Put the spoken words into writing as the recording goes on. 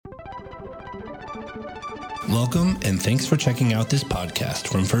Welcome and thanks for checking out this podcast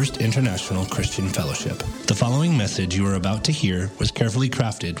from First International Christian Fellowship. The following message you are about to hear was carefully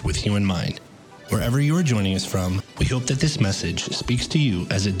crafted with you in mind. Wherever you are joining us from, we hope that this message speaks to you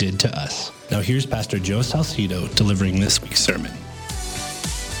as it did to us. Now here's Pastor Joe Salcido delivering this week's sermon.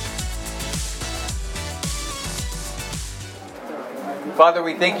 Father,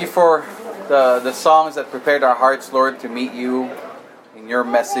 we thank you for the songs that prepared our hearts, Lord, to meet you in your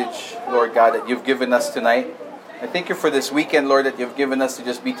message, Lord God, that you've given us tonight. I thank you for this weekend, Lord, that you've given us to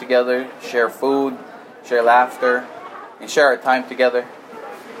just be together, share food, share laughter, and share our time together.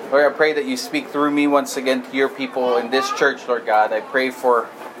 Lord, I pray that you speak through me once again to your people in this church, Lord God. I pray for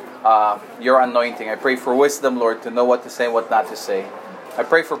your anointing. I pray for wisdom, Lord, to know what to say and what not to say. I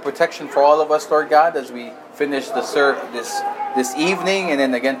pray for protection for all of us, Lord God, as we finish this evening and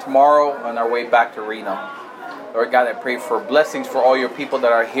then again tomorrow on our way back to Reno. Lord God, I pray for blessings for all your people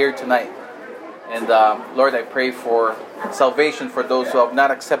that are here tonight. And Lord, I pray for salvation for those who have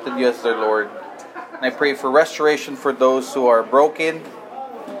not accepted you as their Lord. And I pray for restoration for those who are broken.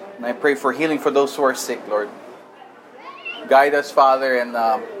 And I pray for healing for those who are sick, Lord. Guide us, Father, and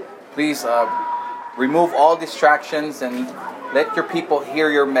please remove all distractions and let your people hear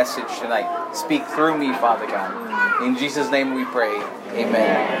your message tonight. Speak through me, Father God. In Jesus' name we pray.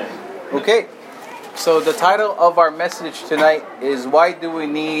 Amen. Okay. So the title of our message tonight is Why Do We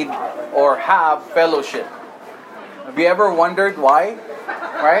Need or Have Fellowship? Have you ever wondered why?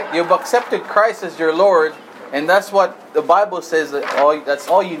 Right? You've accepted Christ as your Lord, and that's what the Bible says, that's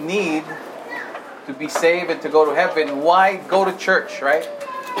all you need to be saved and to go to heaven. Why go to church, right?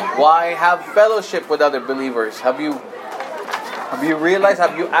 Why have fellowship with other believers? Have you realized,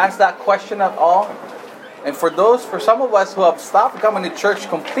 have you asked that question at all? And for some of us who have stopped coming to church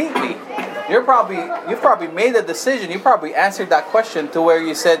completely, you've probably made a decision. You probably answered that question to where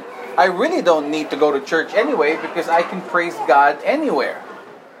you said, I really don't need to go to church anyway because I can praise God anywhere.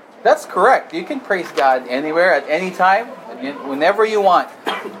 That's correct. You can praise God anywhere, at any time, whenever you want.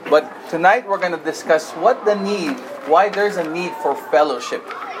 But tonight we're going to discuss why there's a need for fellowship.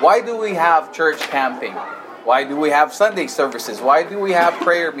 Why do we have church camping? Why do we have Sunday services? Why do we have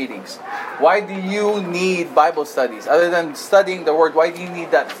prayer meetings? Why do you need Bible studies? Other than studying the Word, why do you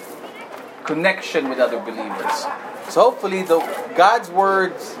need that connection with other believers? So hopefully God's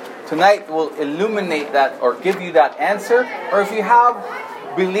words tonight will illuminate that or give you that answer. Or if you have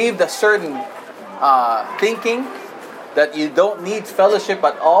believed a certain thinking that you don't need fellowship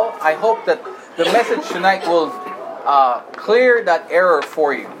at all, I hope that the message tonight will clear that error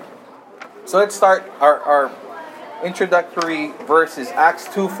for you. So let's start our introductory verses, Acts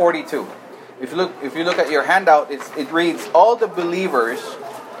 2:42. If you look at your handout, it reads, all the believers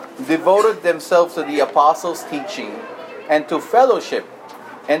devoted themselves to the apostles' teaching and to fellowship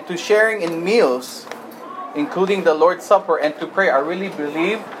and to sharing in meals, including the Lord's Supper, and to pray. I really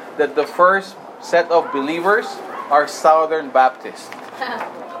believe that the first set of believers are Southern Baptists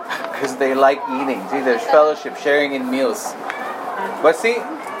because they like eating. See, there's fellowship, sharing in meals. But see,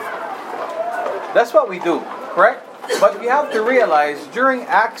 that's what we do, correct? But we have to realize during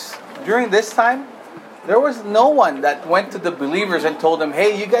this time, there was no one that went to the believers and told them,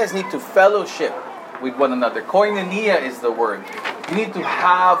 hey, you guys need to fellowship with one another. Koinonia is the word. You need to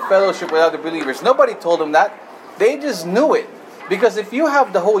have fellowship with other believers. Nobody told them that. They just knew it. Because if you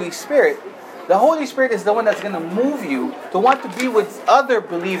have the Holy Spirit is the one that's going to move you to want to be with other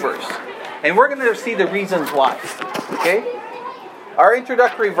believers. And we're going to see the reasons why. Okay? Our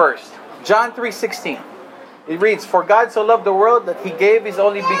introductory verse, John 3:16. It reads, for God so loved the world that He gave His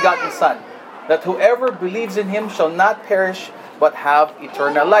only begotten Son, that whoever believes in Him shall not perish, but have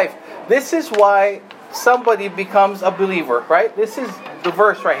eternal life. This is why somebody becomes a believer, right? This is the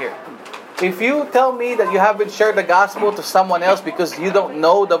verse right here. If you tell me that you haven't shared the gospel to someone else because you don't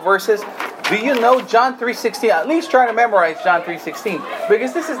know the verses, do you know John 3:16? At least try to memorize John 3:16,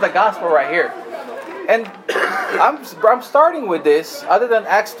 because this is the gospel right here. And I'm starting with this, other than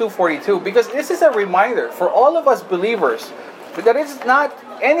Acts 2:42, because this is a reminder for all of us believers that it's not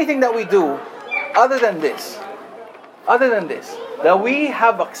anything that we do other than this, that we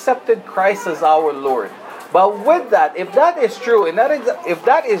have accepted Christ as our Lord. But with that, if that is true, and if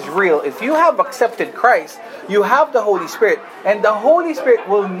that is real, if you have accepted Christ, you have the Holy Spirit, and the Holy Spirit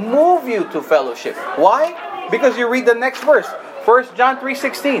will move you to fellowship. Why? Because you read the next verse, 1 John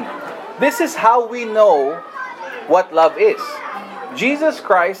 3:16. This is how we know what love is. Jesus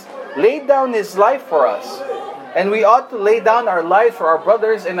Christ laid down His life for us, and we ought to lay down our life for our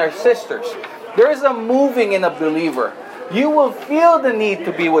brothers and our sisters. There is a moving in a believer. You will feel the need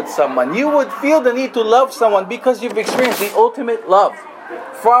to be with someone. You would feel the need to love someone because you've experienced the ultimate love.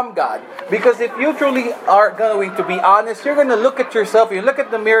 from God. Because if you truly are going to be honest, you're going to look at yourself, you look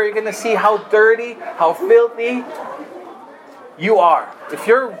at the mirror, you're going to see how dirty, how filthy you are. If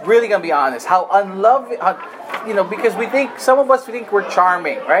you're really going to be honest, how unloving, because some of us think we're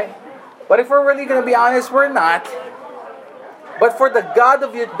charming, right? But if we're really going to be honest, we're not. But for the God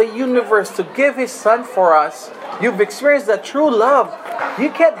of the universe to give His Son for us, you've experienced that true love.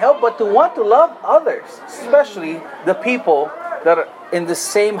 You can't help but to want to love others, especially the people that are in the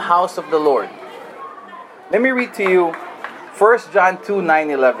same house of the Lord. Let me read to you 1 John 2,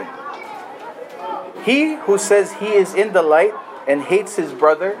 9-11. He who says he is in the light and hates his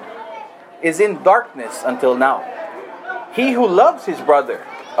brother is in darkness until now. He who loves his brother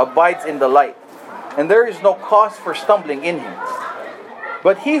abides in the light, and there is no cause for stumbling in him.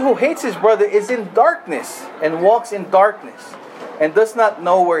 But he who hates his brother is in darkness and walks in darkness and does not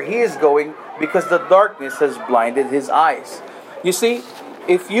know where he is going because the darkness has blinded his eyes. You see,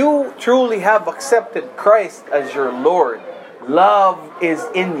 if you truly have accepted Christ as your Lord, love is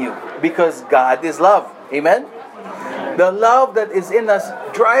in you because God is love. Amen? The love that is in us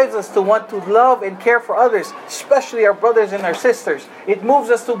drives us to want to love and care for others, especially our brothers and our sisters. It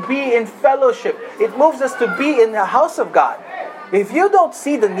moves us to be in fellowship. It moves us to be in the house of God. If you don't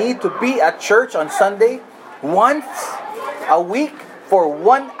see the need to be at church on Sunday once a week for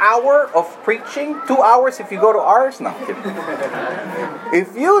 1 hour of preaching, 2 hours if you go to ours, no, I'm kidding.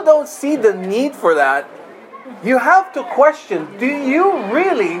 If you don't see the need for that, you have to question, do you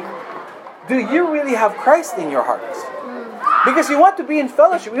really have Christ in your hearts? Because you want to be in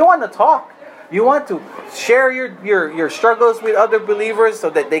fellowship. You want to talk. You want to share your struggles with other believers so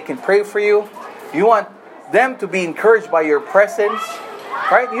that they can pray for you. You want them to be encouraged by your presence.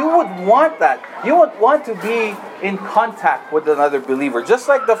 Right? You would want that. You would want to be in contact with another believer. Just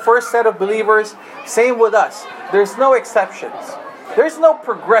like the first set of believers, same with us. There's no exceptions. There's no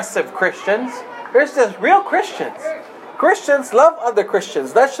progressive Christians. There's just real Christians. Christians love other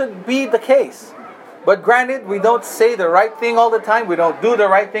Christians. That should be the case. But granted, we don't say the right thing all the time. We don't do the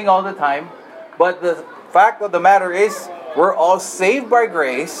right thing all the time. But the fact of the matter is, we're all saved by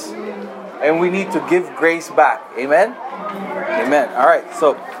grace, and we need to give grace back. Amen? Amen. All right,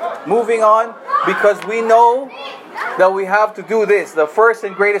 so moving on, because we know that we have to do this, the first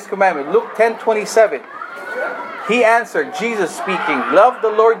and greatest commandment. Luke 10:27. He answered, Jesus speaking, love the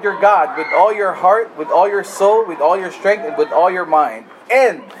Lord your God with all your heart, with all your soul, with all your strength, and with all your mind.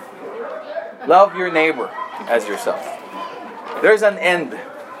 And love your neighbor as yourself. There's an end.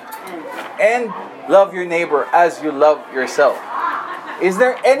 And love your neighbor as you love yourself. Is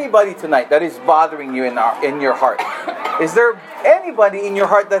there anybody tonight that is bothering you in your heart? Is there anybody in your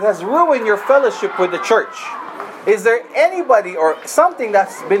heart that has ruined your fellowship with the church? Is there anybody or something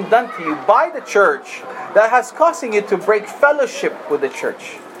that's been done to you by the church that has causing you to break fellowship with the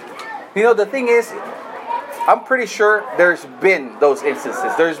church? The thing is, I'm pretty sure there's been those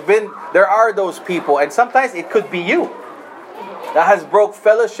instances. There are those people, and sometimes it could be you that has broke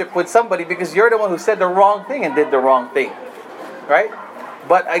fellowship with somebody because you're the one who said the wrong thing and did the wrong thing. Right?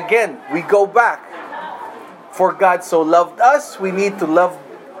 But again, we go back. For God so loved us, we need to love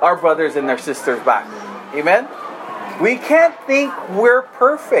our brothers and our sisters back. Amen? We can't think we're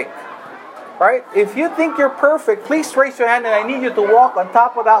perfect. Right? If you think you're perfect, please raise your hand and I need you to walk on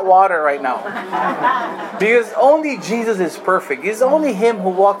top of that water right now. Because only Jesus is perfect. It's only Him who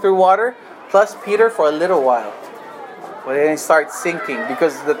walked through water, plus Peter for a little while. But then he starts sinking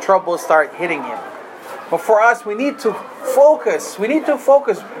because the troubles start hitting him. But for us, we need to focus.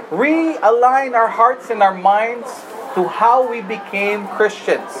 Realign our hearts and our minds to how we became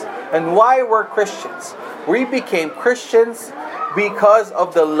Christians and why we're Christians. We became Christians because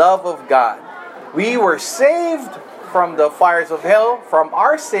of the love of God. We were saved from the fires of hell, from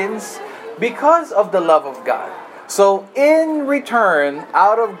our sins, because of the love of God. So in return,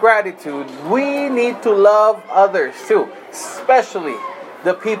 out of gratitude, we need to love others too, especially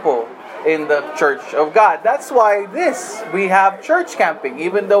the people in the church of God. That's why we have church camping,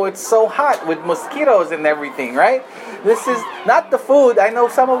 even though it's so hot with mosquitoes and everything, right? This is not the food. I know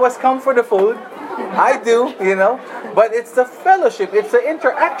some of us come for the food. I do, But it's the fellowship. It's the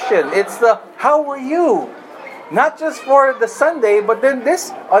interaction. It's the, how are you? Not just for the Sunday, but then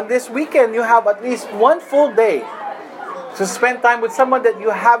on this weekend, you have at least one full day to spend time with someone that you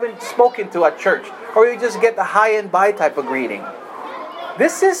haven't spoken to at church. Or you just get the hi and bye type of greeting.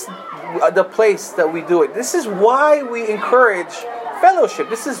 This is the place that we do it. This is why we encourage fellowship.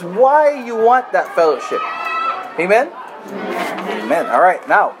 This is why you want that fellowship. Amen? Amen. All right.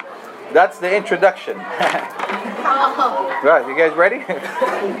 Now, That's the introduction. Right, you guys ready?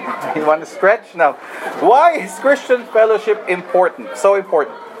 You want to stretch? Now, why is Christian fellowship important? So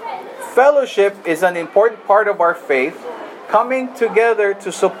important. Fellowship is an important part of our faith. Coming together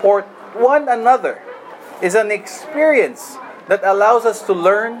to support one another is an experience that allows us to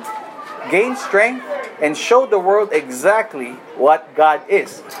learn, gain strength, and show the world exactly what God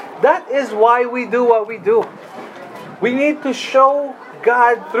is. That is why we do what we do. We need to show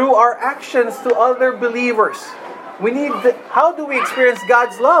God through our actions to other believers. How do we experience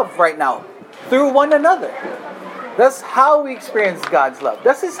God's love right now? Through one another. That's how we experience God's love.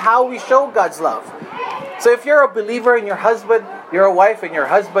 This is how we show God's love. So if you're a believer and you're a wife and your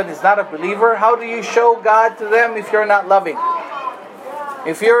husband is not a believer, how do you show God to them if you're not loving?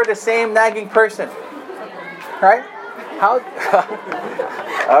 If you're the same nagging person, right? How?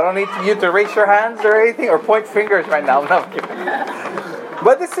 I don't need you to raise your hands or anything or point fingers right now. No, I'm kidding.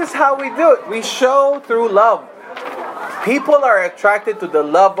 But this is how we do it. We show through love. People are attracted to the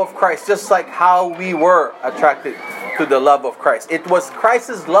love of Christ, just like how we were attracted to the love of Christ. It was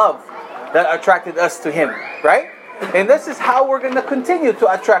Christ's love that attracted us to Him, right? And this is how we're going to continue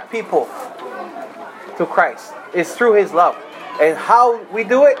to attract people to Christ. It's through His love. And how we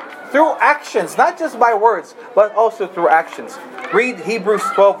do it? Through actions, not just by words, but also through actions. Read Hebrews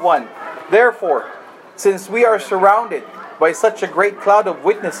 12:1. Therefore, since we are surrounded by such a great cloud of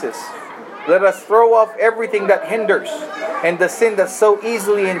witnesses, let us throw off everything that hinders and the sin that so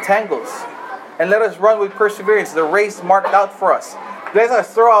easily entangles. And let us run with perseverance the race marked out for us. Let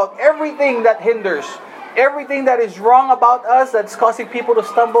us throw out everything that hinders, everything that is wrong about us that's causing people to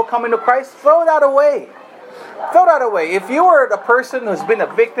stumble, coming to Christ. Throw that away. Throw that away. If you are the person who's been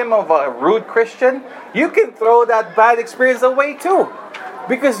a victim of a rude Christian, you can throw that bad experience away too.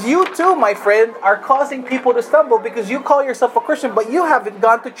 Because you too, my friend, are causing people to stumble because you call yourself a Christian, but you haven't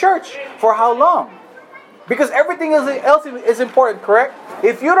gone to church. For how long? Because everything else is important, correct?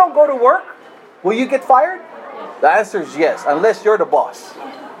 If you don't go to work, will you get fired? The answer is yes, unless you're the boss.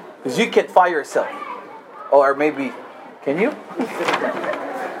 Because you can't fire yourself. Or maybe, can you?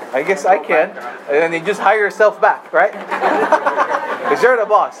 I guess I can. And then you just hire yourself back, right? Because you're the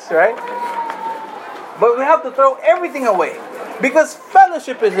boss, right? But we have to throw everything away. Because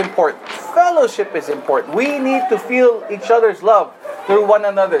fellowship is important. Fellowship is important. We need to feel each other's love through one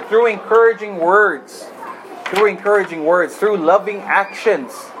another, through encouraging words, through loving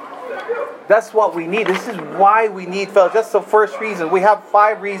actions. That's what we need. This is why we need fellowship. That's the first reason. We have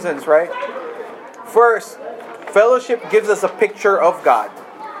 5 reasons, right? First, fellowship gives us a picture of God.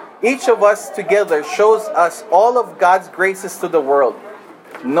 Each of us together shows us all of God's graces to the world.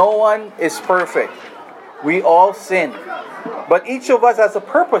 No one is perfect. We all sin. But each of us has a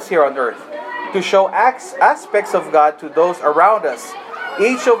purpose here on earth, to show aspects of God to those around us.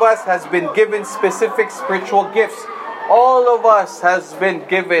 Each of us has been given specific spiritual gifts. All of us has been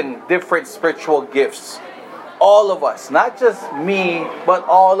given different spiritual gifts. All of us, not just me, but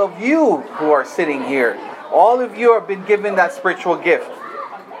all of you who are sitting here. All of you have been given that spiritual gift.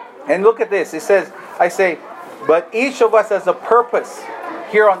 And look at this. It says, but each of us has a purpose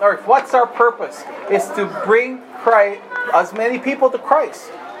here on earth. What's our purpose? It's to bring Christ, as many people to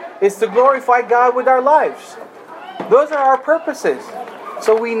Christ. It's to glorify God with our lives. Those are our purposes.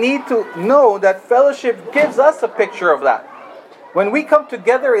 So we need to know that fellowship gives us a picture of that. When we come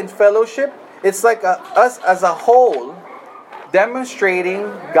together in fellowship, it's like us as a whole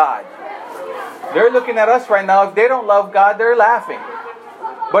demonstrating God. They're looking at us right now. If they don't love God, they're laughing.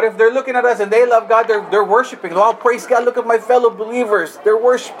 But if they're looking at us and they love God, they're worshiping. Oh, praise God, look at my fellow believers. They're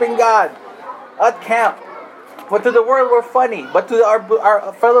worshiping God at camp. But to the world, we're funny. But to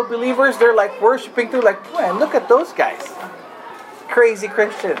our fellow believers, they're like worshiping too. Like, man, look at those guys. Crazy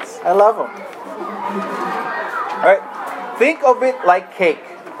Christians. I love them. All right. Think of it like cake.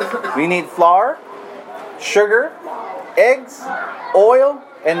 We need flour, sugar, eggs, oil,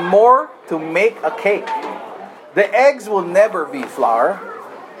 and more to make a cake. The eggs will never be flour.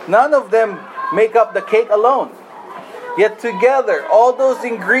 None of them make up the cake alone. Yet together, all those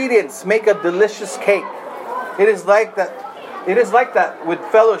ingredients make a delicious cake. It is like that. It is like that with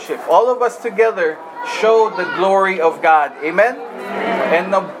fellowship. All of us together show the glory of God. Amen?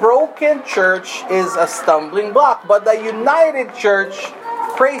 And a broken church is a stumbling block, but the united church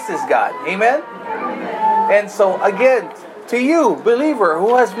praises God. Amen? And so again, to you, believer,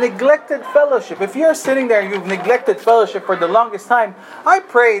 who has neglected fellowship, if you're sitting there and you've neglected fellowship for the longest time, I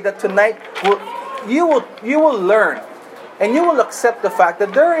pray that tonight you will learn and you will accept the fact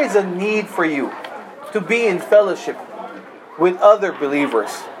that there is a need for you to be in fellowship with other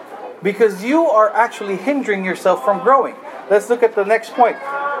believers, because you are actually hindering yourself from growing. Let's look at the next point.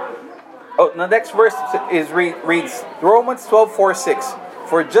 The next verse reads Romans 12:4-6.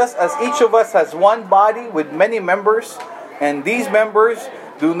 For just as each of us has one body with many members, and these members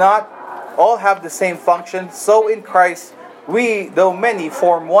do not all have the same function, so in Christ we, though many,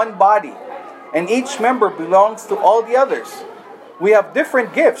 form one body, and each member belongs to all the others. We have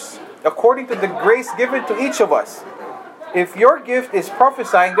different gifts according to the grace given to each of us. If your gift is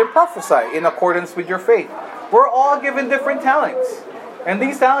prophesying, then prophesy in accordance with your faith. We're all given different talents. And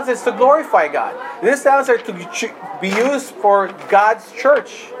these talents is to glorify God. These talents are to be used for God's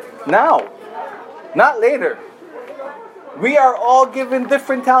church now, not later. We are all given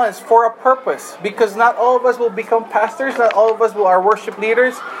different talents for a purpose, because not all of us will become pastors, not all of us will are worship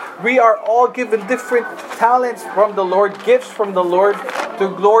leaders. We are all given different talents from the Lord, gifts from the Lord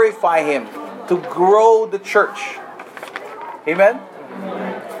to glorify Him, to grow the church. Amen?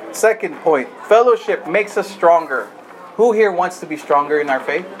 Second point, fellowship makes us stronger. Who here wants to be stronger in our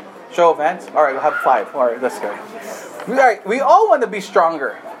faith? Show of hands. All right, we'll have 5. All right, let's go. All right, we all want to be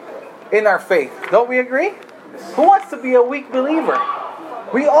stronger in our faith. Don't we agree? Who wants to be a weak believer?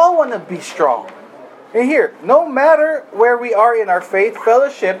 We all want to be strong. And here, no matter where we are in our faith,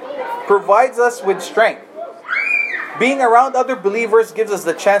 fellowship provides us with strength. Being around other believers gives us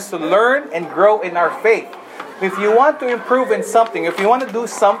the chance to learn and grow in our faith. If you want to improve in something, if you want to do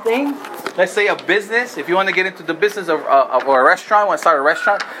something, let's say a business, if you want to get into the business of a restaurant, want to start a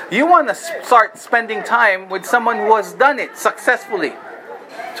restaurant, you want to start spending time with someone who has done it successfully.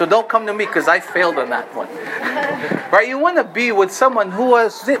 So don't come to me because I failed on that one. Right? You want to be with someone who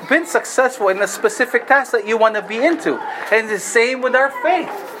has been successful in a specific task that you want to be into. And the same with our faith.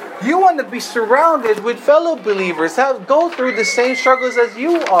 You want to be surrounded with fellow believers that go through the same struggles as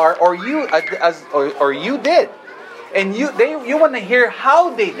you are, or you did, and you want to hear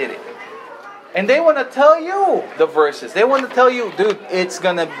how they did it, and they want to tell you the verses. They want to tell you, dude, it's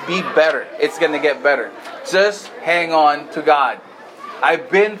gonna be better. It's gonna get better. Just hang on to God.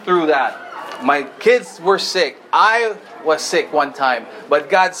 I've been through that. My kids were sick. I was sick one time, but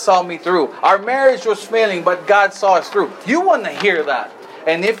God saw me through. Our marriage was failing, but God saw us through. You want to hear that.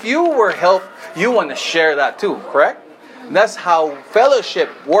 And if you were helped, you want to share that too, correct? And that's how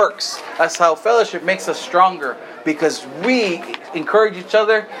fellowship works. That's how fellowship makes us stronger, because we encourage each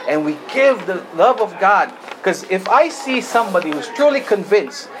other and we give the love of God. Because if I see somebody who's truly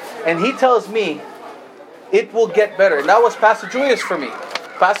convinced and he tells me it will get better, and that was Pastor Julius for me.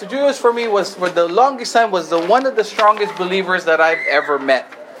 Pastor Julius for me was, for the longest time, was one of the strongest believers that I've ever met.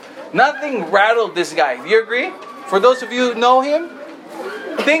 Nothing rattled this guy. Do you agree? For those of you who know him,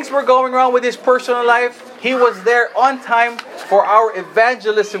 things were going wrong with his personal life. He was there on time for our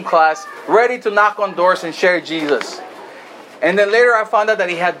evangelism class, ready to knock on doors and share Jesus. And then later I found out that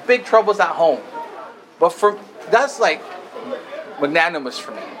he had big troubles at home. But that's like magnanimous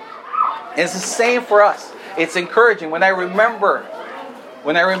for me. And it's the same for us. It's encouraging when I remember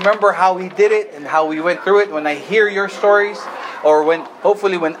how he did it and how we went through it. When I hear your stories, or when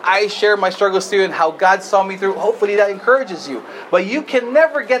I share my struggles to you and how God saw me through, hopefully that encourages you. But you can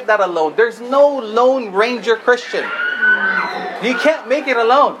never get that alone. There's no Lone Ranger Christian. You can't make it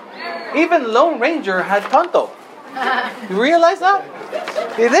alone. Even Lone Ranger had Tonto. You realize that?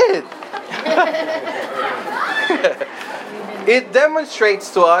 He did. It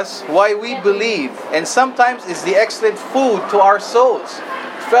demonstrates to us why we believe, and sometimes it's the excellent food to our souls.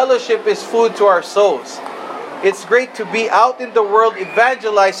 Fellowship is food to our souls. It's great to be out in the world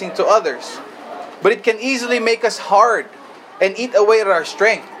evangelizing to others, but it can easily make us hard and eat away at our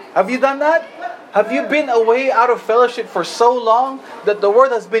strength. Have you done that? Have you been away out of fellowship for so long that the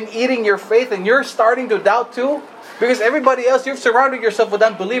word has been eating your faith and you're starting to doubt too? Because everybody else, you've surrounded yourself with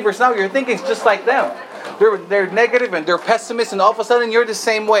unbelievers now, your thinking's just like them. They're negative and they're pessimists, and all of a sudden you're the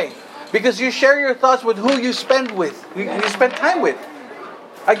same way. Because you share your thoughts with who you spend with, you spend time with.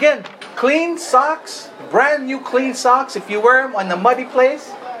 Again, clean socks, brand new clean socks, if you wear them on a muddy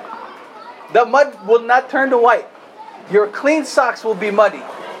place, the mud will not turn to white. Your clean socks will be muddy.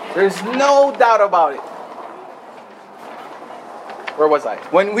 There's no doubt about it. Where was I?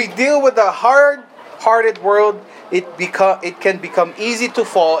 When we deal with a hard-hearted world, it can become easy to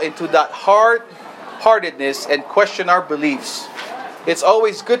fall into that hard-heartedness and question our beliefs. It's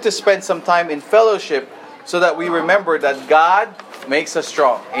always good to spend some time in fellowship so that we remember that God makes us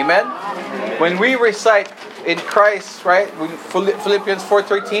strong. Amen? When we recite in Christ, right? Philippians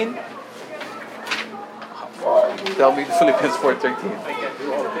 4:13. Tell me Philippians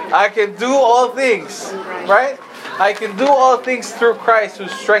 4:13. I can do all things, right? I can do all things through Christ who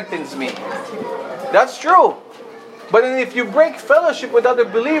strengthens me. That's true. But then if you break fellowship with other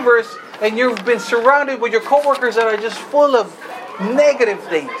believers and you've been surrounded with your coworkers that are just full of negative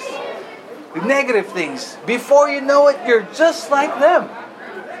things, negative things. Before you know it, you're just like them.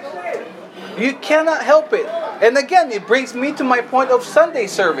 You cannot help it. And again, it brings me to my point of Sunday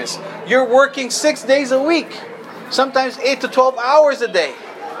service. You're working 6 days a week, sometimes 8 to 12 hours a day.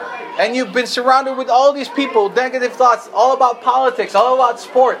 And you've been surrounded with all these people, negative thoughts, all about politics, all about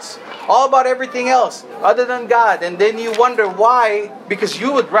sports, all about everything else other than God. And then you wonder why, because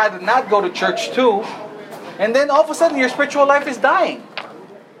you would rather not go to church too. And then all of a sudden your spiritual life is dying.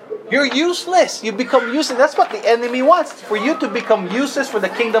 You're useless. You become useless. That's what the enemy wants, for you to become useless for the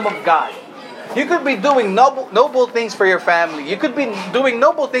kingdom of God. You could be doing noble things for your family. You could be doing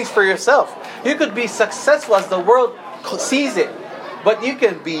noble things for yourself. You could be successful as the world sees it. But you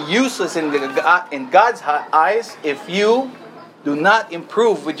can be useless in God's eyes if you do not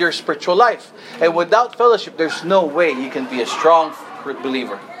improve with your spiritual life. And without fellowship, there's no way you can be a strong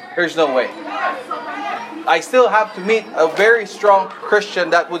believer. There's no way. I still have to meet a very strong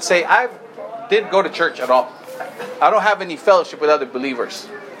Christian that would say, I didn't go to church at all. I don't have any fellowship with other believers.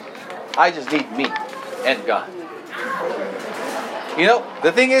 I just need me and God. You know,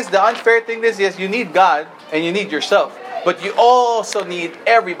 the thing is, the unfair thing is, yes, you need God and you need yourself. But you also need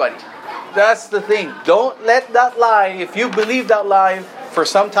everybody. That's the thing. Don't let that lie. If you believe that lie for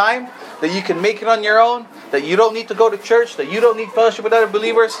some time, that you can make it on your own, that you don't need to go to church, that you don't need fellowship with other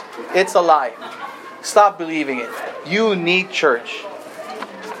believers, it's a lie. Stop believing it. You need church.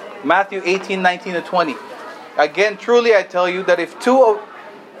 Matthew 18:19 to 20. Again, truly I tell you that if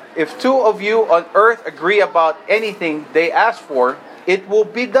two of you on earth agree about anything they ask for, it will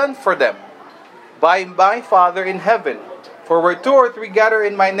be done for them by my Father in heaven. For where 2 or 3 gather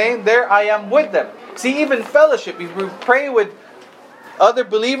in my name, there I am with them. See, even fellowship, if you pray with other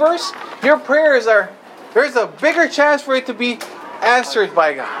believers, your prayers there's a bigger chance for it to be answered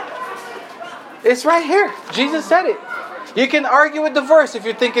by God. It's right here. Jesus said it. You can argue with the verse if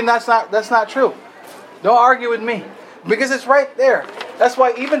you're thinking that's not true. Don't argue with me, because it's right there. That's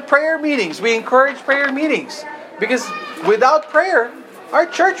why even prayer meetings, we encourage prayer meetings, because without prayer, our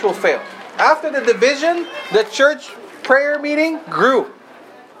church will fail. After the division, the church prayer meeting grew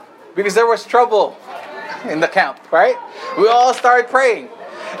because there was trouble in the camp, right? We all started praying.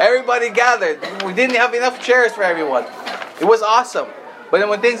 Everybody gathered. We didn't have enough chairs for everyone. It was awesome. But then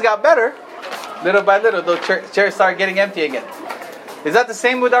when things got better, little by little, those chairs started getting empty again. Is that the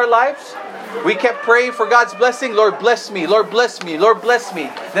same with our lives? We kept praying for God's blessing. Lord, bless me. Lord, bless me. Lord, bless me.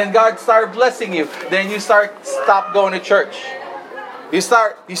 Then God started blessing you. Then you stop going to church. You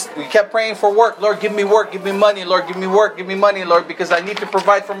kept praying for work. Lord, give me work, give me money. Lord, give me work, give me money, Lord, because I need to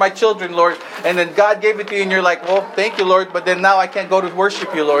provide for my children, Lord. And then God gave it to you and you're like, well, thank you, Lord, but then now I can't go to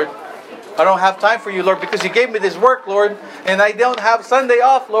worship you, Lord. I don't have time for you, Lord, because you gave me this work, Lord, and I don't have Sunday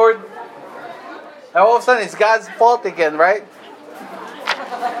off, Lord. And all of a sudden, it's God's fault again, right?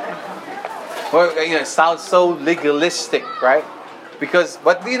 Well, it sounds so legalistic, right?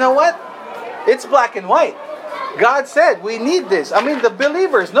 But you know what? It's black and white. God said we need this. I mean, the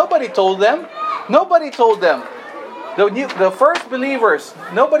believers, nobody told them. Nobody told them. The first believers,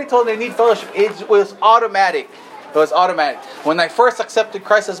 nobody told them they need fellowship. It was automatic. It was automatic. When I first accepted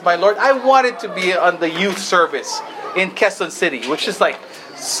Christ as my Lord, I wanted to be on the youth service in Quezon City, which is like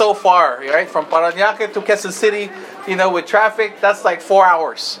so far, right? From Parañaque to Quezon City, with traffic, that's like 4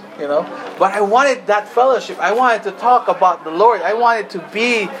 hours, But I wanted that fellowship. I wanted to talk about the Lord. I wanted to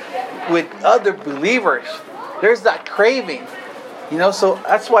be with other believers. There's that craving, so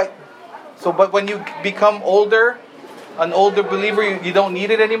that's why. But when you become older, an older believer, you don't need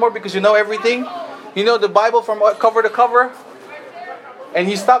it anymore because you know everything. You know the Bible from cover to cover, and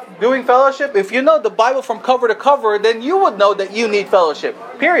you stop doing fellowship. If you know the Bible from cover to cover, then you would know that you need fellowship.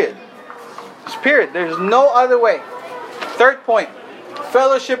 Period. Period. There's no other way. Third point,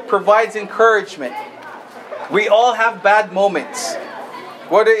 fellowship provides encouragement. We all have bad moments.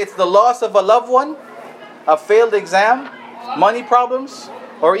 Whether it's the loss of a loved one, a failed exam, money problems,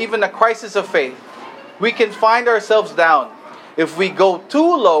 or even a crisis of faith, we can find ourselves down. If we go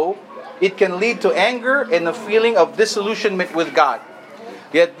too low, it can lead to anger and a feeling of disillusionment with God.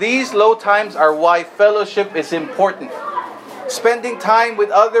 Yet these low times are why fellowship is important. Spending time with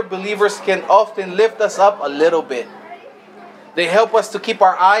other believers can often lift us up a little bit. They help us to keep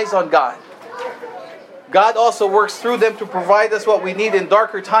our eyes on God. God also works through them to provide us what we need in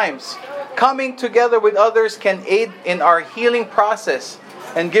darker times. Coming together with others can aid in our healing process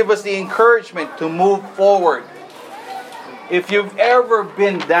and give us the encouragement to move forward. If you've ever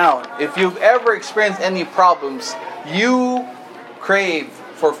been down, if you've ever experienced any problems, you crave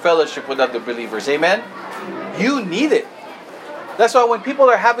for fellowship with other believers. Amen? You need it. That's why when people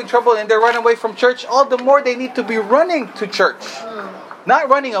are having trouble and they're running away from church, all the more they need to be running to church. Not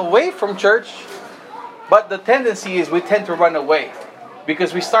running away from church, but the tendency is we tend to run away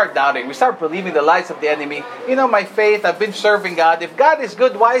because we start doubting. We start believing the lies of the enemy. My faith, I've been serving God. If God is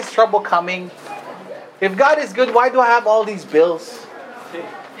good, why is trouble coming? If God is good, why do I have all these bills?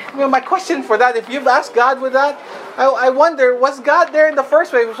 My question for that, if you've asked God with that, I wonder, was God there in the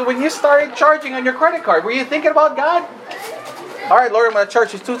first place? So when you started charging on your credit card, were you thinking about God? All right, Lord, I'm going to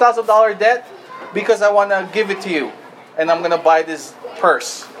charge you $2,000 debt because I want to give it to you. And I'm going to buy this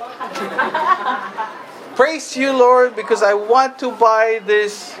purse. Praise you, Lord, because I want to buy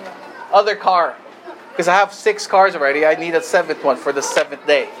this other car. Because I have 6 cars already. I need a 7th one for the 7th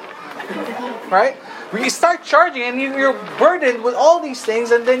day. Right? When you start charging and you're burdened with all these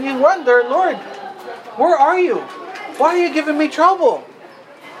things, and then you wonder, Lord, where are you? Why are you giving me trouble?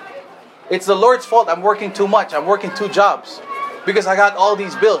 It's the Lord's fault. I'm working too much. I'm working 2 jobs because I got all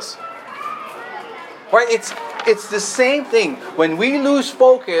these bills. Right? It's the same thing. When we lose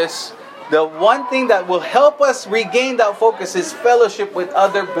focus, the one thing that will help us regain that focus is fellowship with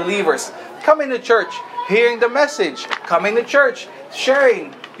other believers. Coming to church, hearing the message, coming to church,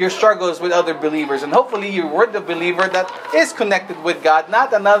 sharing your struggles with other believers. And hopefully you were the believer that is connected with God,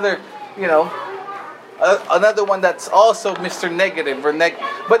 not another, another one that's also Mr. Negative or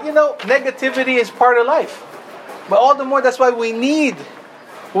But negativity is part of life. But all the more, that's why we need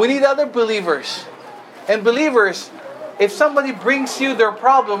other believers. And believers, if somebody brings you their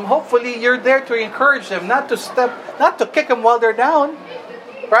problem, hopefully you're there to encourage them, not to kick them while they're down.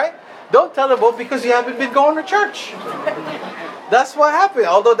 Right? Don't tell them, because you haven't been going to church. That's what happened.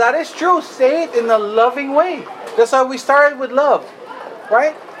 Although that is true, say it in a loving way. That's why we started with love.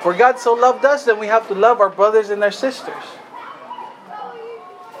 Right? For God so loved us, then we have to love our brothers and our sisters.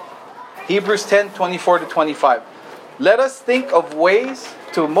 Hebrews 10:24-25. Let us think of ways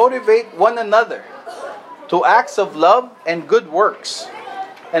to motivate one another to acts of love and good works.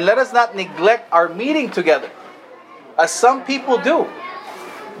 And let us not neglect our meeting together, as some people do,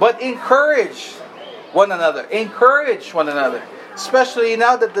 but encourage one another. Encourage one another. Especially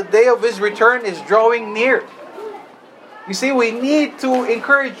now that the day of His return is drawing near. You see, we need to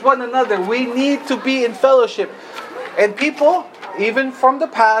encourage one another. We need to be in fellowship. And people, even from the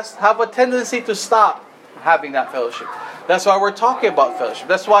past, have a tendency to stop having that fellowship. That's why we're talking about fellowship.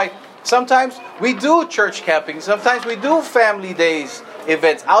 That's why sometimes we do church camping. Sometimes we do family days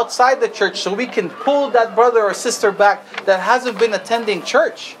events outside the church so we can pull that brother or sister back that hasn't been attending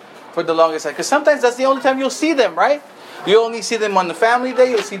church for the longest time. Because sometimes that's the only time you'll see them, right? You only see them on the family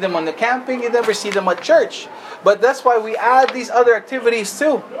day. You'll see them on the camping. You never see them at church. But that's why we add these other activities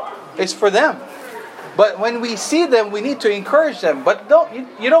too. It's for them. But when we see them, we need to encourage them. But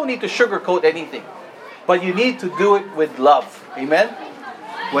you don't need to sugarcoat anything. But you need to do it with love. Amen?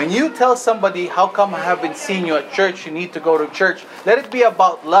 When you tell somebody, how come I haven't seen you at church, you need to go to church, let it be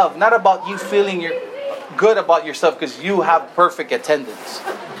about love, not about you feeling good about yourself because you have perfect attendance.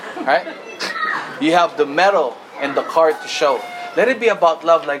 Right? You have the medal and the card to show. Let it be about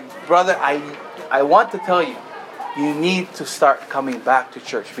love. Like, brother, I want to tell you, you need to start coming back to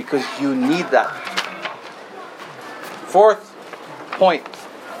church because you need that. 4th point.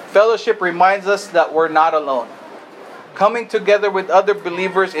 Fellowship reminds us that we're not alone. Coming together with other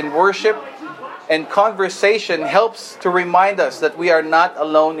believers in worship and conversation helps to remind us that we are not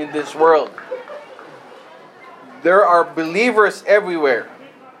alone in this world. There are believers everywhere.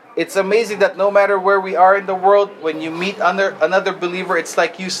 It's amazing that no matter where we are in the world, when you meet another believer, it's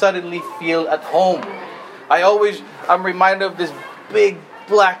like you suddenly feel at home. I'm reminded of this big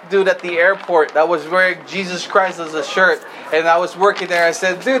black dude at the airport that was wearing Jesus Christ as a shirt. And I was working there. I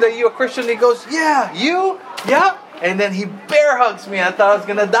said, dude, are you a Christian? He goes, yeah. You? Yeah. And then he bear hugs me. I thought I was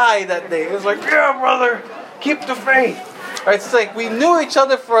going to die that day. He was like, yeah, brother, keep the faith. Right? It's like we knew each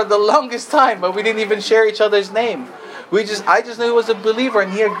other for the longest time, but we didn't even share each other's name. I just knew he was a believer,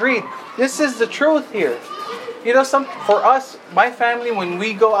 and he agreed. This is the truth here. For us, my family, when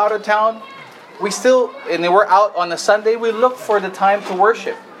we go out of town, and we're out on a Sunday, we look for the time to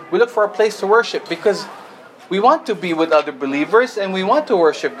worship. We look for a place to worship because we want to be with other believers and we want to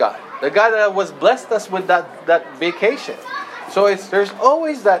worship God. The God that was blessed us with that vacation. So there's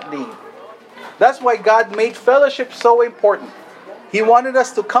always that need. That's why God made fellowship so important. He wanted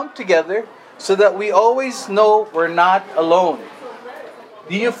us to come together so that we always know we're not alone.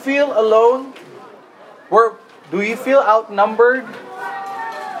 Do you feel alone? Do you feel outnumbered?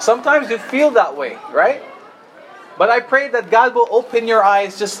 Sometimes you feel that way, right? But I pray that God will open your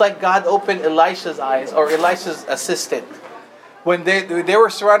eyes just like God opened Elisha's eyes, or Elisha's assistant. When they were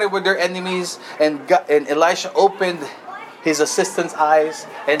surrounded with their enemies, and Elisha opened his assistant's eyes,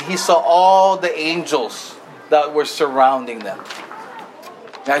 and he saw all the angels that were surrounding them.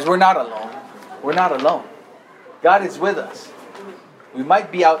 Guys, we're not alone. We're not alone. God is with us. We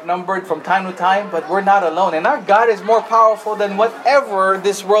might be outnumbered from time to time, but we're not alone. And our God is more powerful than whatever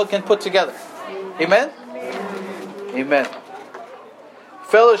this world can put together. Amen? Amen.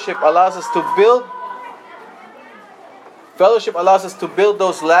 Fellowship allows us to build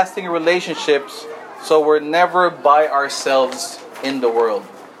those lasting relationships, so we're never by ourselves in the world.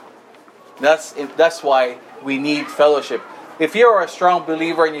 That's why we need fellowship. If you're a strong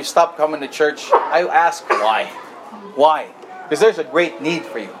believer and you stop coming to church, I ask why. Why? Because there's a great need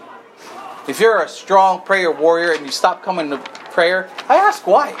for you. If you're a strong prayer warrior and you stop coming to prayer, I ask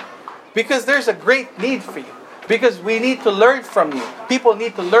why. Because there's a great need for you. Because we need to learn from you. People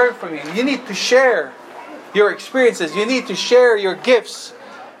need to learn from you. You need to share your experiences. You need to share your gifts.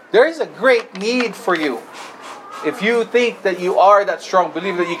 There is a great need for you. If you think that you are that strong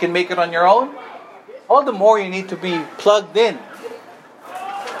believer that you can make it on your own, all the more you need to be plugged in.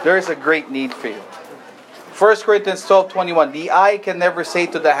 There is a great need for you. 1 Corinthians 12:21. The eye can never say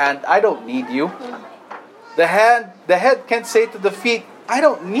to the hand, I don't need you. The head can't say to the feet, I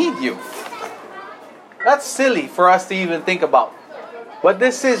don't need you. That's silly for us to even think about. But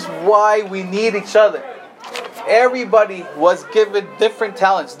this is why we need each other. Everybody was given different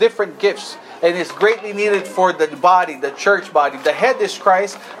talents, different gifts, and it's greatly needed for the body, the church body. The head is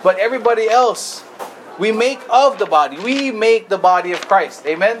Christ, but everybody else, we make of the body. We make the body of Christ.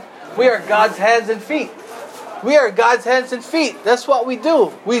 Amen? We are God's hands and feet. We are God's hands and feet. That's what we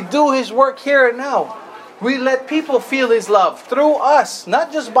do. We do His work here and now. We let people feel His love through us,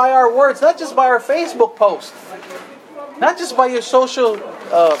 not just by our words, not just by our Facebook post, not just by your social,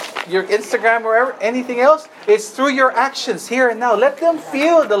 your Instagram or anything else. It's through your actions here and now. Let them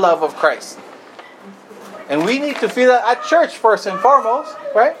feel the love of Christ. And we need to feel that at church first and foremost,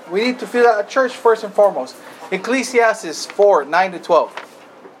 right? We need to feel that at church first and foremost. Ecclesiastes 4:9-12.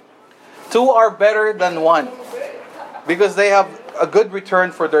 Two are better than one, because they have a good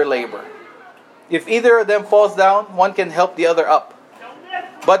return for their labor. If either of them falls down, one can help the other up.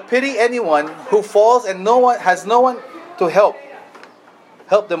 But pity anyone who falls and has no one to help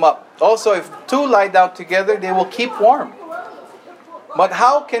them up. Also, if two lie down together, they will keep warm. But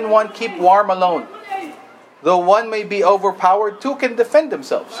how can one keep warm alone? Though one may be overpowered, two can defend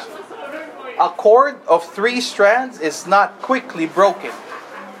themselves. A cord of 3 strands is not quickly broken.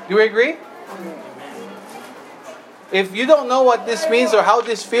 Do you agree? If you don't know what this means or how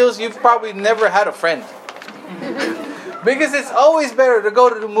this feels, you've probably never had a friend. Because it's always better to go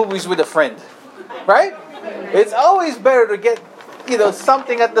to the movies with a friend. Right? It's always better to get,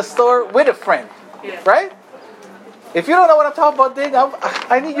 something at the store with a friend. Right? If you don't know what I'm talking about, then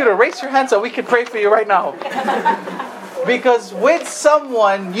I need you to raise your hand so we can pray for you right now. Because with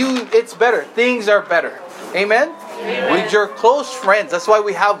someone, it's better. Things are better. Amen? Amen? With your close friends. That's why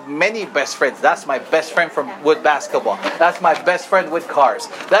we have many best friends. That's my best friend with basketball. That's my best friend with cars.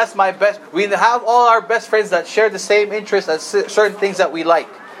 That's my best. We have all our best friends that share the same interests and certain things that we like.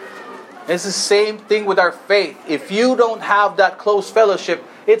 It's the same thing with our faith. If you don't have that close fellowship,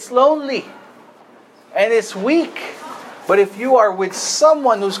 it's lonely. And it's weak. But if you are with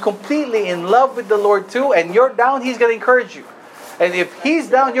someone who's completely in love with the Lord too, and you're down, He's going to encourage you. And if He's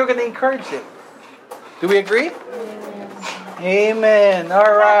down, you're going to encourage Him. Do we agree? Amen.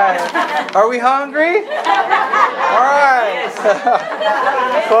 All right. Are we hungry? All right.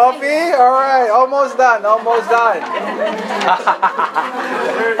 Coffee? All right. Almost done. Almost done.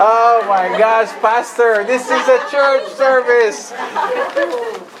 Oh my gosh, Pastor. This is a church service.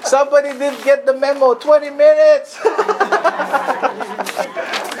 Somebody didn't get the memo. 20 minutes.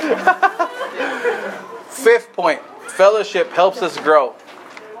 Fifth point. Fellowship helps us grow.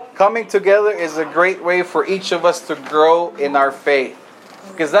 Coming together is a great way for each of us to grow in our faith.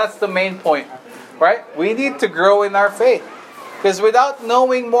 Because that's the main point, right? We need to grow in our faith. Because without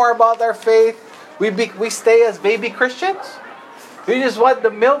knowing more about our faith, we stay as baby Christians. You just want the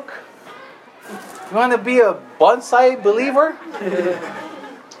milk. You want to be a bonsai believer?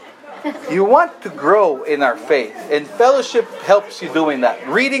 You want to grow in our faith. And fellowship helps you doing that.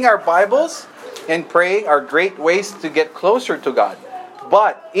 Reading our Bibles and praying are great ways to get closer to God.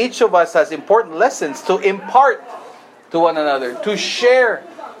 But each of us has important lessons to impart to one another, to share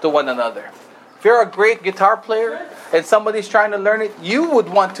to one another. If you're a great guitar player and somebody's trying to learn it, you would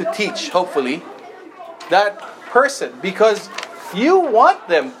want to teach, hopefully, that person, because you want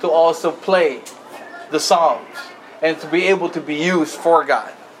them to also play the songs and to be able to be used for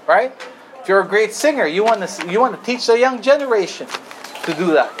God, right? If you're a great singer, you want to teach the young generation to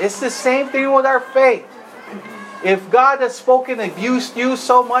do that. It's the same thing with our faith. If God has spoken and used you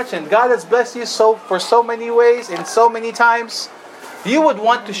so much, and God has blessed you for so many ways and so many times, you would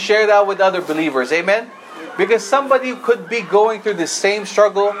want to share that with other believers. Amen? Because somebody could be going through the same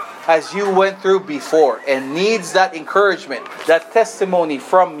struggle as you went through before and needs that encouragement, that testimony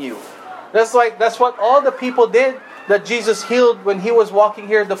from you. That's what all the people did that Jesus healed when He was walking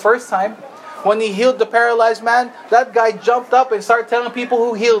here the first time. When He healed the paralyzed man, that guy jumped up and started telling people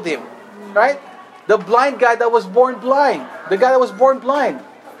who healed him. Right? The blind guy that was born blind. The guy that was born blind.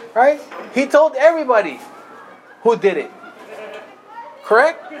 Right? He told everybody who did it.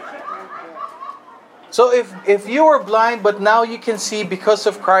 Correct? So if you were blind but now you can see because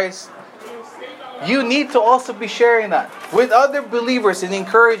of Christ, you need to also be sharing that with other believers and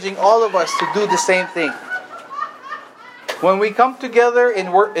encouraging all of us to do the same thing. When we come together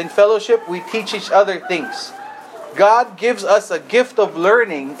in fellowship, we teach each other things. God gives us a gift of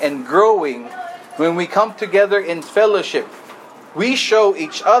learning and growing when we come together in fellowship. We show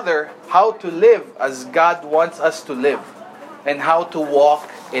each other how to live as God wants us to live and how to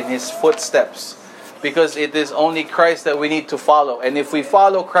walk in His footsteps. Because it is only Christ that we need to follow. And if we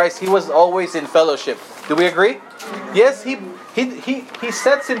follow Christ, He was always in fellowship. Do we agree? Yes, He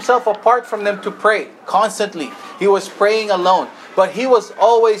sets Himself apart from them to pray constantly. He was praying alone. But He was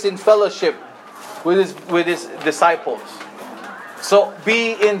always in fellowship with His disciples. So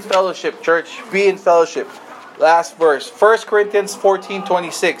be in fellowship, church. Be in fellowship. Last verse. 1 Corinthians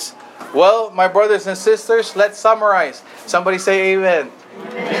 14:26. Well, my brothers and sisters, let's summarize. Somebody say amen.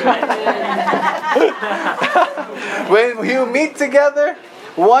 When you meet together,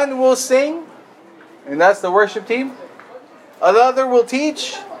 one will sing, and that's the worship team. Another will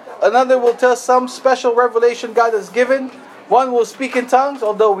teach. Another will tell some special revelation God has given. One will speak in tongues,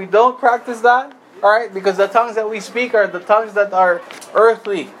 although we don't practice that. Alright, because the tongues that we speak are the tongues that are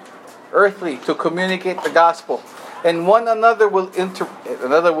earthly to communicate the gospel. And another will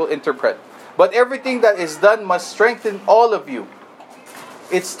interpret. But everything that is done must strengthen all of you.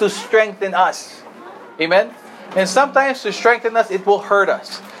 It's to strengthen us. Amen? And sometimes to strengthen us, it will hurt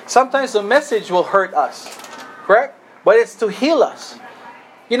us. Sometimes the message will hurt us. Correct? But it's to heal us.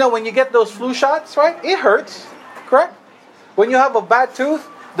 You know, when you get those flu shots, right? It hurts. Correct? When you have a bad tooth,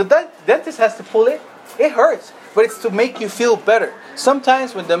 the dentist has to pull it. It hurts. But it's to make you feel better.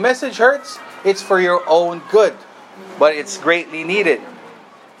 Sometimes when the message hurts, it's for your own good. But it's greatly needed.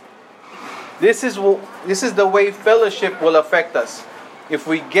 This is the way fellowship will affect us. If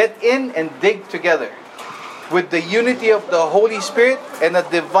we get in and dig together with the unity of the Holy Spirit and a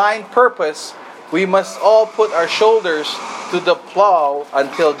divine purpose, we must all put our shoulders to the plow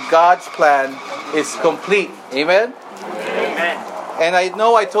until God's plan is complete. Amen? Amen. And I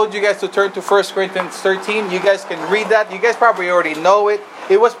know I told you guys to turn to 1 Corinthians 13. You guys can read that. You guys probably already know it.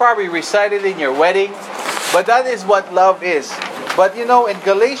 It was probably recited in your wedding. But that is what love is. But you know, in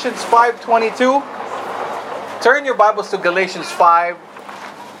Galatians 5:22, turn your Bibles to Galatians 5,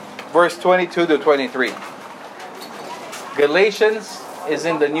 verse 22 to 23. Galatians is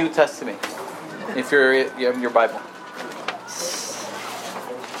in the New Testament, if you have your Bible.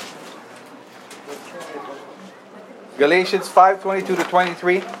 Galatians 5:22 to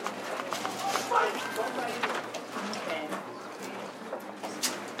 23.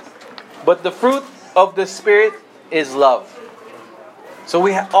 But the fruit of the Spirit is love. So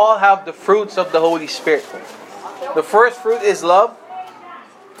we all have the fruits of the Holy Spirit. The first fruit is love,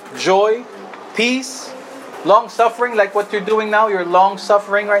 joy, peace, long-suffering, like what you're doing now. You're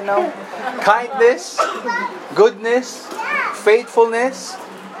long-suffering right now. Kindness, goodness, faithfulness,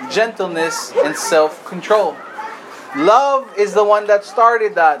 gentleness, and self-control. Love is the one that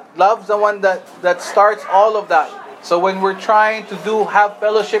started that. Love's the one that starts all of that. So when we're trying to have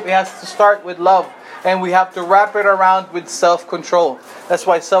fellowship, it has to start with love. And we have to wrap it around with self-control. That's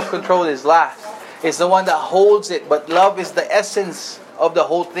why self-control is last. It's the one that holds it. But love is the essence of the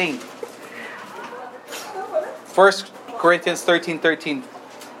whole thing. 1 Corinthians 13:13.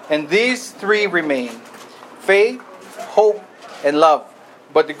 And these three remain: faith, hope, and love.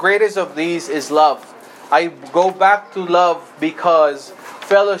 But the greatest of these is love. I go back to love because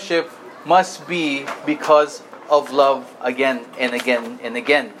fellowship must be because of love again and again and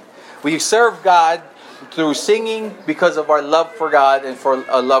again. We serve God through singing because of our love for God and for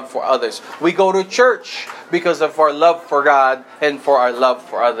our love for others. We go to church because of our love for God and for our love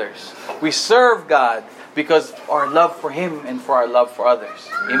for others. We serve God because of our love for Him and for our love for others.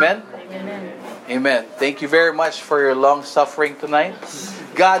 Amen? Amen. Amen. Thank you very much for your long suffering tonight.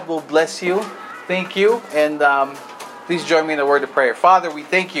 God will bless you. Thank you. And please join me in a word of prayer. Father, we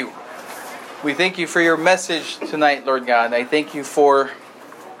thank you. We thank you for your message tonight, Lord God. I thank you for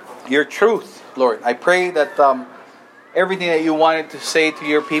your truth, Lord. I pray that everything that you wanted to say to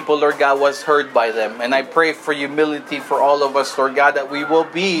your people, Lord God, was heard by them. And I pray for humility for all of us, Lord God, that we will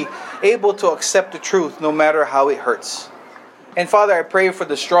be able to accept the truth no matter how it hurts. And Father, I pray for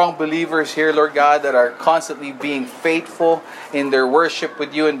the strong believers here, Lord God, that are constantly being faithful in their worship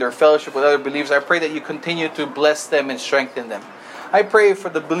with you and their fellowship with other believers. I pray that you continue to bless them and strengthen them. I pray for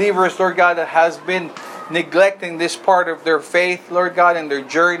the believers, Lord God, that has been neglecting this part of their faith, Lord God, in their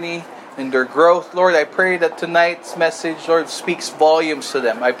journey, in their growth. Lord, I pray that tonight's message, Lord, speaks volumes to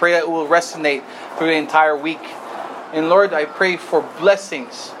them. I pray that it will resonate through the entire week. And Lord, I pray for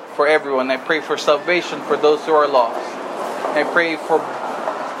blessings for everyone. I pray for salvation for those who are lost. I pray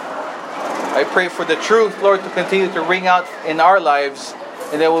for the truth, Lord, to continue to ring out in our lives,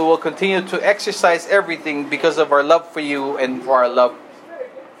 and that we will continue to exercise everything because of our love for you and for our love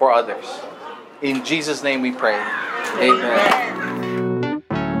for others. In Jesus' name we pray. Amen.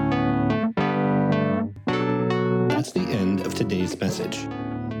 That's the end of today's message.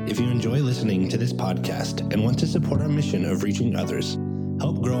 If you enjoy listening to this podcast and want to support our mission of reaching others,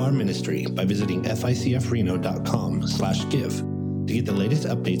 help grow our ministry by visiting ficfreno.com/give. To get the latest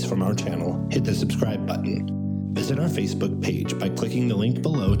updates from our channel, hit the subscribe button. Visit our Facebook page by clicking the link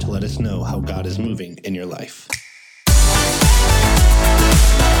below to let us know how God is moving in your life.